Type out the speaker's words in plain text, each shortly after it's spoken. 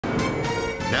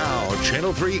Now,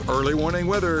 Channel 3 early warning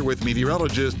weather with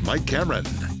meteorologist Mike Cameron.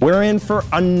 We're in for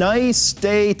a nice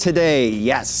day today.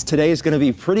 Yes, today is going to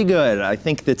be pretty good. I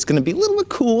think it's going to be a little bit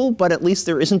cool, but at least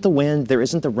there isn't the wind, there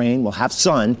isn't the rain. We'll have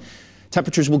sun.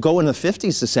 Temperatures will go in the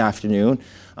 50s this afternoon.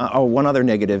 One other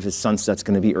negative is sunset's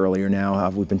going to be earlier now.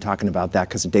 We've been talking about that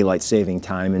because of daylight saving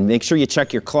time. And make sure you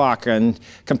check your clock and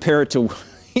compare it to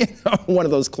one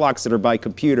of those clocks that are by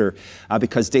computer,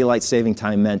 because daylight saving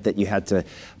time meant that you had to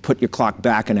put your clock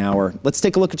back an hour. Let's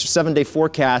take a look at your 7-day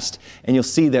forecast, and you'll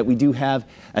see that we do have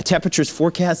a temperatures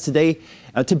forecast today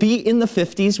to be in the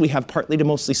 50s. We have partly to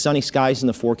mostly sunny skies in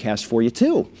the forecast for you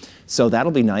too. So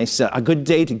that'll be nice. A good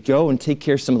day to go and take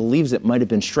care of some of the leaves that might have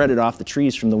been shredded off the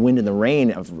trees from the wind and the rain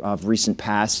of recent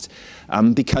past,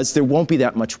 because there won't be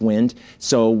that much wind.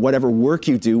 So whatever work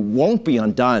you do won't be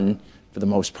undone for the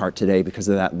most part today because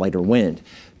of that lighter wind.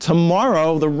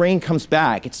 Tomorrow, the rain comes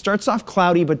back. It starts off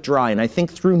cloudy but dry, and I think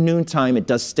through noontime it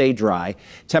does stay dry.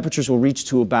 Temperatures will reach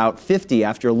to about 50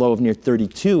 after a low of near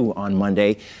 32 on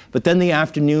Monday. But then the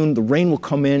afternoon, the rain will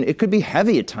come in. It could be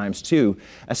heavy at times too,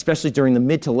 especially during the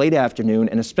mid to late afternoon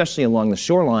and especially along the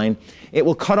shoreline. It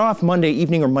will cut off Monday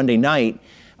evening or Monday night.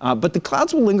 But the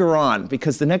clouds will linger on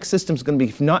because the next system is going to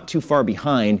be not too far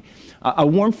behind. A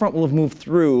warm front will have moved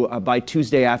through by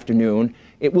Tuesday afternoon.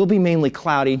 It will be mainly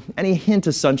cloudy. Any hint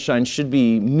of sunshine should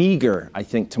be meager, I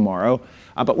think, tomorrow.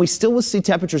 But we still will see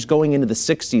temperatures going into the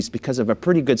 60s because of a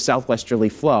pretty good southwesterly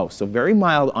flow. So very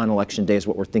mild on election day is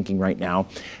what we're thinking right now.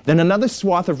 Then another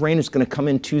swath of rain is going to come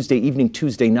in Tuesday evening,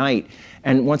 Tuesday night.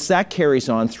 And once that carries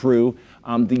on through,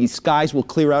 the skies will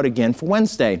clear out again for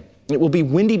Wednesday. It will be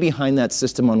windy behind that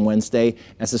system on Wednesday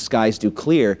as the skies do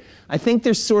clear. I think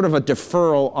there's sort of a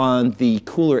deferral on the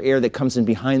cooler air that comes in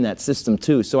behind that system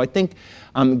too. So I think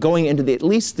going into at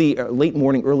least the late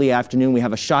morning, early afternoon, we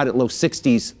have a shot at low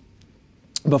 60s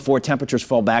before temperatures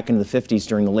fall back into the 50s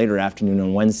during the later afternoon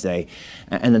on Wednesday.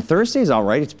 And then Thursday is all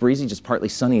right. It's breezy, just partly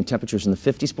sunny, and temperatures in the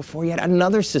 50s before yet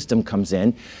another system comes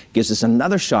in, gives us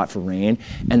another shot for rain,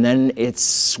 and then it's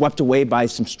swept away by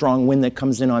some strong wind that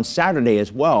comes in on Saturday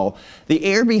as well. The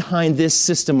air behind this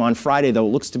system on Friday, though,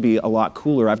 looks to be a lot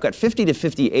cooler. I've got 50 to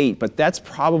 58, but that's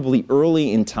probably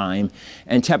early in time,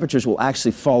 and temperatures will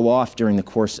actually fall off during the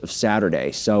course of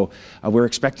Saturday. So we're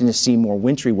expecting to see more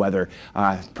wintry weather,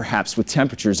 perhaps with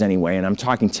temperatures anyway, and I'm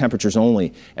talking temperatures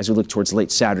only as we look towards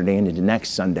late Saturday and into next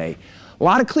Sunday. A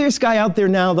lot of clear sky out there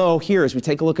now, though, here as we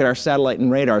take a look at our satellite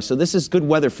and radar. So this is good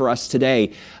weather for us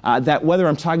today. That weather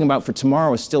I'm talking about for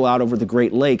tomorrow is still out over the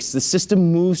Great Lakes. The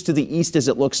system moves to the east as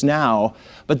it looks now,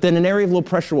 but then an area of low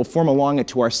pressure will form along it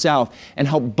to our south and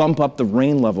help bump up the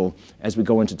rain level as we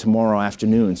go into tomorrow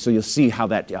afternoon. So you'll see how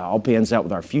that all pans out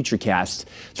with our futurecast.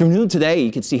 Through noon today,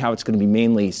 you can see how it's going to be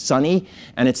mainly sunny,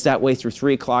 and it's that way through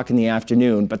 3 o'clock in the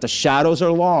afternoon. But the shadows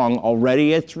are long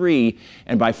already at 3,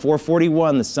 and by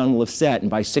 4:41, the sun will have set. And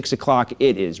by 6 o'clock,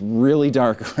 it is really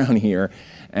dark around here,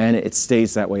 and it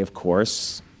stays that way, of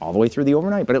course, all the way through the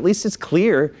overnight. But at least it's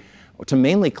clear, to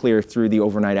mainly clear through the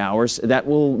overnight hours. That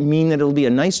will mean that it'll be a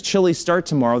nice chilly start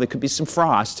tomorrow. There could be some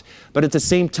frost, but at the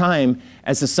same time,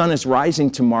 as the sun is rising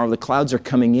tomorrow, the clouds are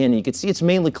coming in. You can see it's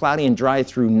mainly cloudy and dry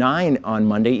through 9 on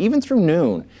Monday, even through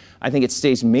noon. I think it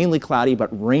stays mainly cloudy, but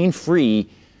rain-free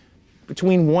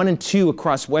between 1 and 2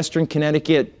 across western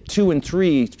Connecticut, 2 and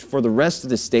 3 for the rest of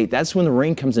the state. That's when the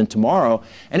rain comes in tomorrow,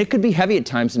 and it could be heavy at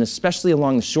times, and especially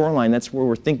along the shoreline. That's where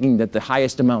we're thinking that the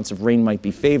highest amounts of rain might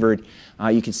be favored.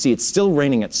 You can see it's still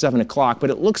raining at 7 o'clock, but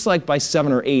it looks like by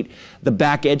 7 or 8, the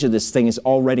back edge of this thing is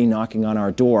already knocking on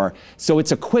our door. So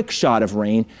it's a quick shot of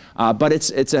rain, but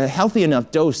it's a healthy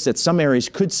enough dose that some areas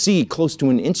could see close to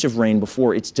 1 inch of rain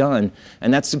before it's done,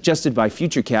 and that's suggested by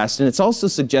Futurecast. And it's also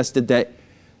suggested that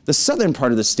the southern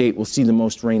part of the state will see the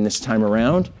most rain this time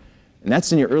around, and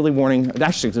that's in your early warning.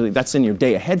 Actually, that's in your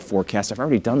day ahead forecast. I've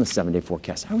already done the 7-day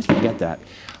forecast. I always forget that.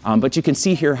 But you can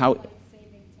see here how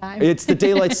it's the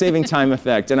daylight saving time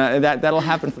effect, and that'll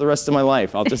happen for the rest of my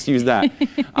life. I'll just use that.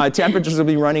 Temperatures will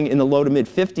be running in the low to mid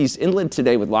 50s inland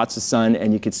today with lots of sun,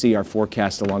 and you can see our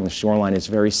forecast along the shoreline is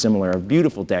very similar. A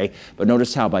beautiful day, but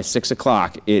notice how by 6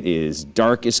 o'clock it is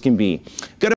dark as can be. Good.